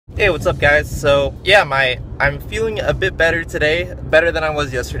Hey, what's up guys? So yeah, I'm feeling a bit better today, better than I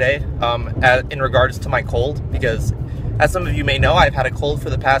was yesterday, in regards to my cold, because as some of you may know, I've had a cold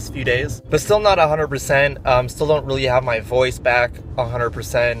for the past few days, but still not 100%, still don't really have my voice back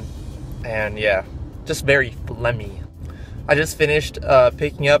 100%, and yeah, just very phlegmy. I just finished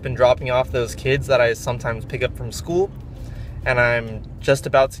picking up and dropping off those kids that I sometimes pick up from school, and I'm just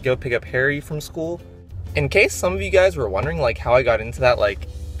about to go pick up Harry from school. In case some of you guys were wondering like how I got into that, like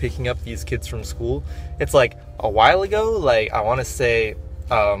picking up these kids from school, it's like a while ago, like I want to say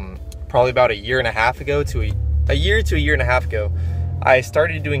probably about a year and a half ago to a year and a half ago, I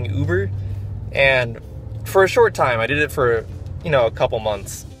started doing Uber, and for a short time I did it for, you know, a couple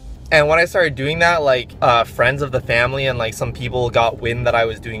months. And when I started doing that, like friends of the family and like some people got wind that I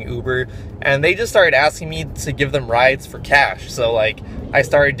was doing Uber, and they just started asking me to give them rides for cash. So like I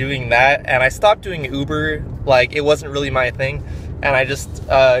started doing that, and I stopped doing Uber, like it wasn't really my thing. And I just,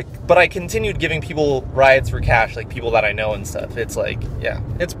 but I continued giving people rides for cash, like people that I know and stuff. It's like, yeah,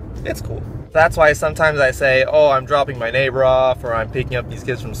 it's cool. That's why sometimes I say, oh, I'm dropping my neighbor off, or I'm picking up these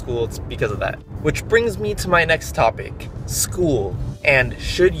kids from school. It's because of that. Which brings me to my next topic, school. And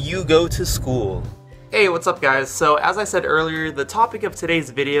should you go to school? Hey, what's up guys? So as I said earlier, the topic of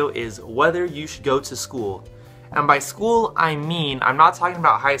today's video is whether you should go to school. And by school, I mean, I'm not talking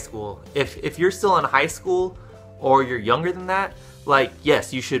about high school. If you're still in high school, or you're younger than that, like,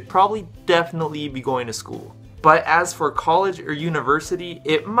 yes, you should probably definitely be going to school. But as for college or university,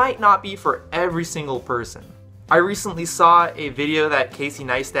 it might not be for every single person. I recently saw a video that Casey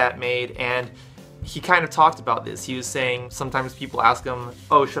Neistat made, and he kind of talked about this. He was saying sometimes people ask him,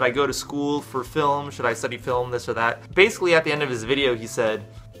 oh, should I go to school for film? Should I study film, this or that? Basically, at the end of his video, he said,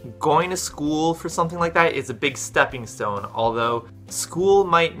 going to school for something like that is a big stepping stone, although school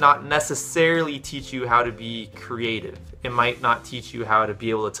might not necessarily teach you how to be creative. It might not teach you how to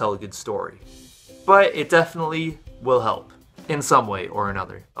be able to tell a good story. But it definitely will help in some way or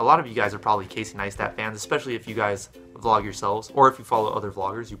another. A lot of you guys are probably Casey Neistat fans, especially if you guys vlog yourselves, or if you follow other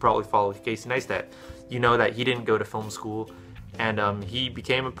vloggers, you probably follow Casey Neistat. You know that he didn't go to film school, and he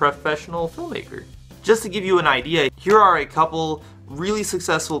became a professional filmmaker. Just to give you an idea, here are a couple really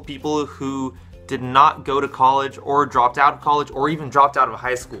successful people who did not go to college, or dropped out of college, or even dropped out of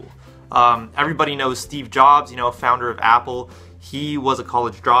high school. Everybody knows Steve Jobs, you know, founder of Apple. He was a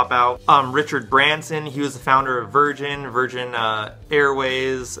college dropout. Richard Branson, he was the founder of Virgin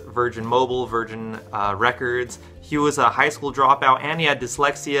Airways, Virgin Mobile, Virgin Records. He was a high school dropout, and he had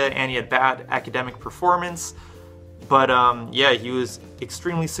dyslexia, and he had bad academic performance. But yeah, he was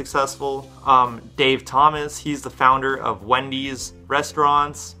extremely successful. Dave Thomas, he's the founder of Wendy's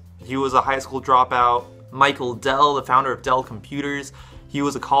restaurants. He was a high school dropout. Michael Dell, the founder of Dell Computers, he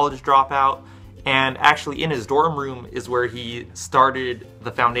was a college dropout. And actually in his dorm room is where he started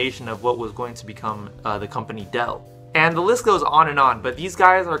the foundation of what was going to become the company Dell. And the list goes on, but these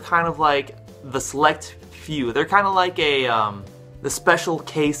guys are kind of like the select few. They're kind of like the special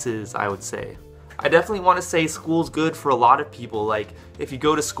cases, I would say. I definitely want to say school's good for a lot of people. Like, if you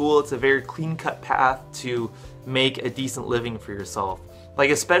go to school, it's a very clean-cut path to make a decent living for yourself.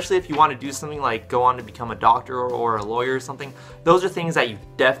 Like, especially if you want to do something like go on to become a doctor or a lawyer or something. Those are things that you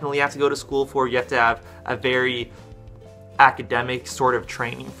definitely have to go to school for. You have to have a very academic sort of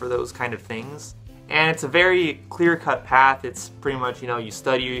training for those kind of things. And it's a very clear-cut path. It's pretty much, you know, you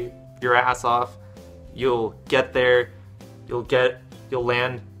study your ass off, you'll get there, you'll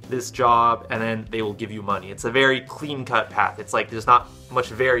land this job, and then they will give you money. It's a very clean-cut path. It's like there's not much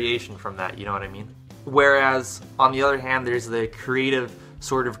variation from that, you know what I mean? Whereas, on the other hand, there's the creative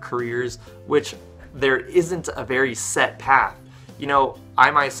sort of careers, which there isn't a very set path. You know, I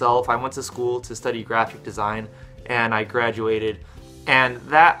myself, I went to school to study graphic design, and I graduated, and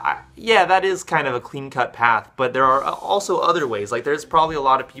that, yeah, that is kind of a clean-cut path, but there are also other ways. Like, there's probably a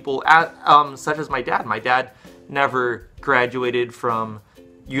lot of people, such as my dad. My dad never graduated from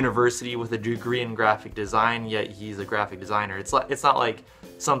university with a degree in graphic design, yet he's a graphic designer. It's not like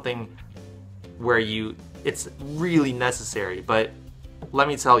something where it's really necessary, but let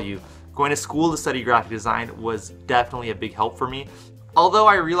me tell you, going to school to study graphic design was definitely a big help for me. Although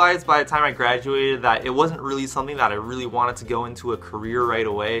I realized by the time I graduated that it wasn't really something that I really wanted to go into a career right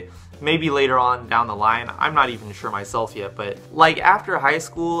away. Maybe later on down the line, I'm not even sure myself yet, but like after high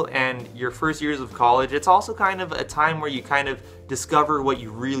school and your first years of college, it's also kind of a time where you kind of discover what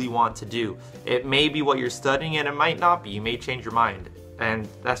you really want to do. It may be what you're studying, and it might not be. You may change your mind. And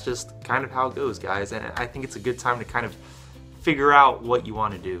that's just kind of how it goes, guys. And I think it's a good time to kind of figure out what you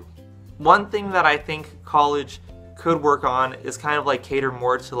want to do. One thing that I think college could work on is kind of like cater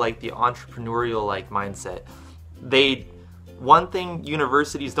more to like the entrepreneurial like mindset. They one thing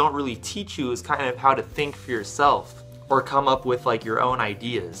universities don't really teach you is kind of how to think for yourself or come up with like your own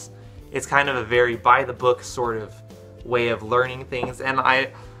ideas. It's kind of a very by the book sort of way of learning things, and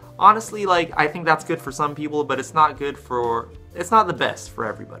I honestly, like, I think that's good for some people, but it's not the best for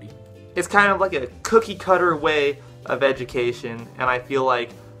everybody. It's kind of like a cookie cutter way of education, and I feel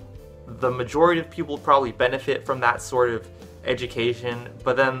like the majority of people probably benefit from that sort of education,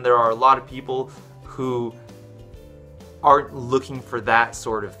 but then there are a lot of people who aren't looking for that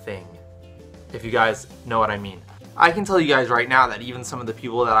sort of thing, if you guys know what I mean. I can tell you guys right now that even some of the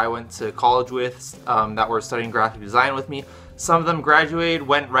people that I went to college with that were studying graphic design with me, some of them graduated,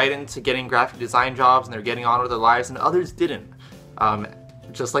 went right into getting graphic design jobs, and they're getting on with their lives, and others didn't,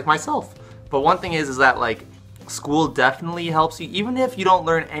 just like myself. But one thing is that, like, school definitely helps you, even if you don't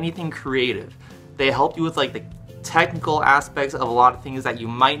learn anything creative. They help you with like the technical aspects of a lot of things that you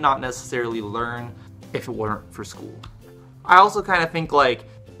might not necessarily learn if it weren't for school. I also kind of think, like,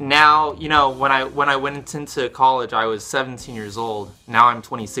 now, you know, when I went into college, I was 17 years old. Now I'm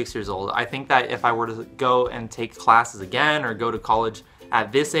 26 years old. I think that if I were to go and take classes again or go to college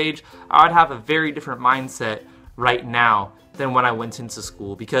at this age, I would have a very different mindset right now than when I went into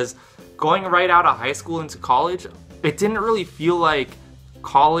school, because going right out of high school into college, it didn't really feel like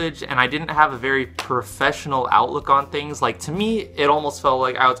college, and I didn't have a very professional outlook on things. Like, to me, it almost felt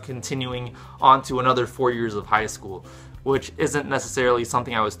like I was continuing on to another 4 years of high school, which isn't necessarily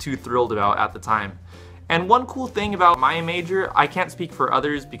something I was too thrilled about at the time. And one cool thing about my major, I can't speak for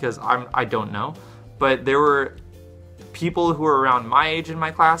others because I don't know, but there were people who were around my age in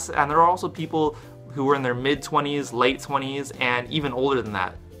my class, and there were also people who were in their mid-20s, late 20s, and even older than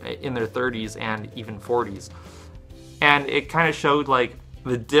that, in their 30s and even 40s. And it kind of showed, like,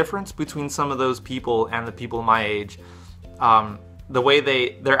 the difference between some of those people and the people my age. The way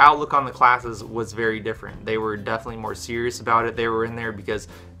their outlook on the classes was very different. They were definitely more serious about it. They were in there because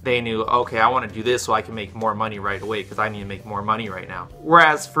they knew, okay, I want to do this so I can make more money right away because I need to make more money right now.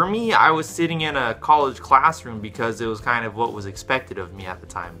 Whereas for me, I was sitting in a college classroom because it was kind of what was expected of me at the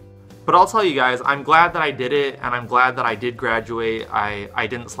time. But I'll tell you guys, I'm glad that I did it, and I'm glad that I did graduate. I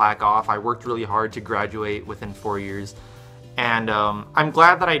didn't slack off. I worked really hard to graduate within 4 years. And I'm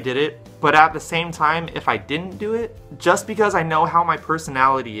glad that I did it, but at the same time, if I didn't do it, just because I know how my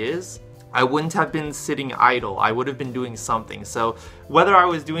personality is, I wouldn't have been sitting idle. I would have been doing something. So whether I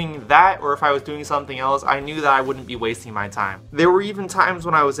was doing that or if I was doing something else, I knew that I wouldn't be wasting my time. There were even times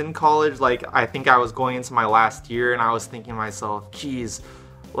when I was in college, like, I think I was going into my last year, and I was thinking to myself, geez,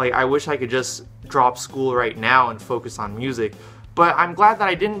 like, I wish I could just drop school right now and focus on music. But I'm glad that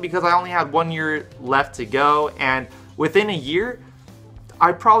I didn't, because I only had 1 year left to go, and within a year,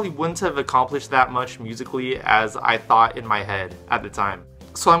 I probably wouldn't have accomplished that much musically as I thought in my head at the time.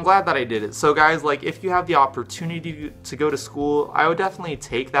 So I'm glad that I did it. So guys, like, if you have the opportunity to go to school, I would definitely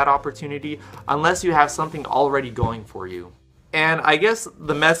take that opportunity, unless you have something already going for you. And I guess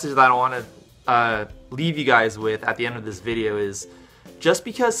the message that I want to leave you guys with at the end of this video is, just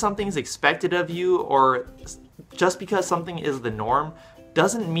because something's expected of you, or just because something is the norm,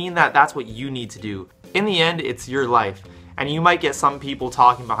 doesn't mean that that's what you need to do. In the end, it's your life. And you might get some people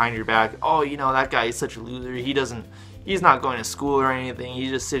talking behind your back, oh, you know, that guy is such a loser, he's not going to school or anything, he's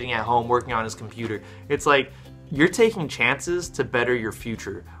just sitting at home working on his computer. It's like, you're taking chances to better your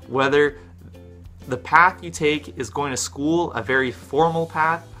future. Whether the path you take is going to school, a very formal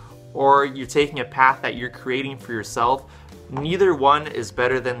path, or you're taking a path that you're creating for yourself, neither one is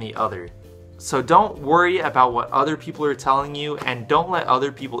better than the other. So don't worry about what other people are telling you, and don't let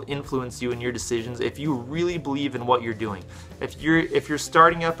other people influence you in your decisions if you really believe in what you're doing. If you're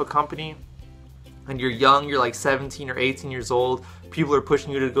starting up a company and you're young, you're like 17 or 18 years old, people are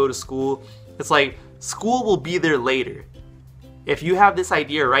pushing you to go to school, it's like, school will be there later. If you have this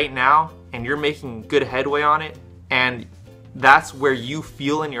idea right now and you're making good headway on it, and that's where you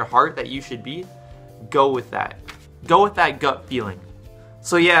feel in your heart that you should be, go with that. Go with that gut feeling.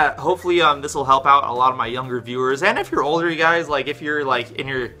 So yeah, hopefully this will help out a lot of my younger viewers. And if you're older, you guys, like, if you're like in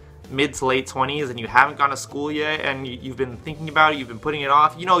your mid to late 20s and you haven't gone to school yet and you've been thinking about it, you've been putting it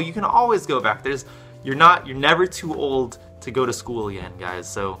off, you know, you can always go back. You're never too old to go to school again, guys.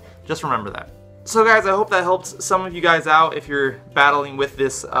 So just remember that. So guys, I hope that helps some of you guys out if you're battling with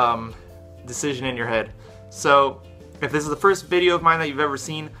this decision in your head. So if this is the first video of mine that you've ever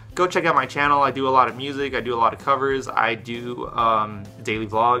seen, go check out my channel. I do a lot of music, I do a lot of covers, I do daily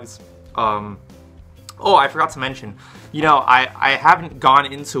vlogs. Oh, I forgot to mention, you know, I haven't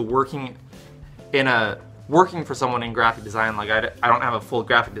gone into working for someone in graphic design. Like, I don't have a full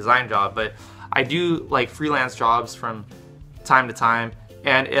graphic design job, but I do like freelance jobs from time to time,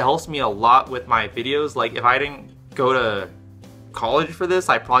 and it helps me a lot with my videos. Like, if I didn't go to college for this,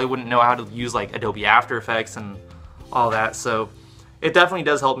 I probably wouldn't know how to use like Adobe After Effects and all that. So it definitely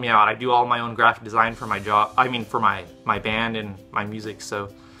does help me out. I do all my own graphic design for my job, I mean for my band and my music. So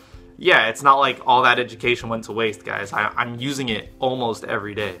yeah, it's not like all that education went to waste, guys. I'm using it almost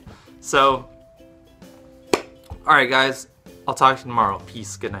every day. So, alright guys, I'll talk to you tomorrow.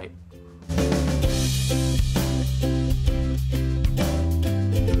 Peace, good night.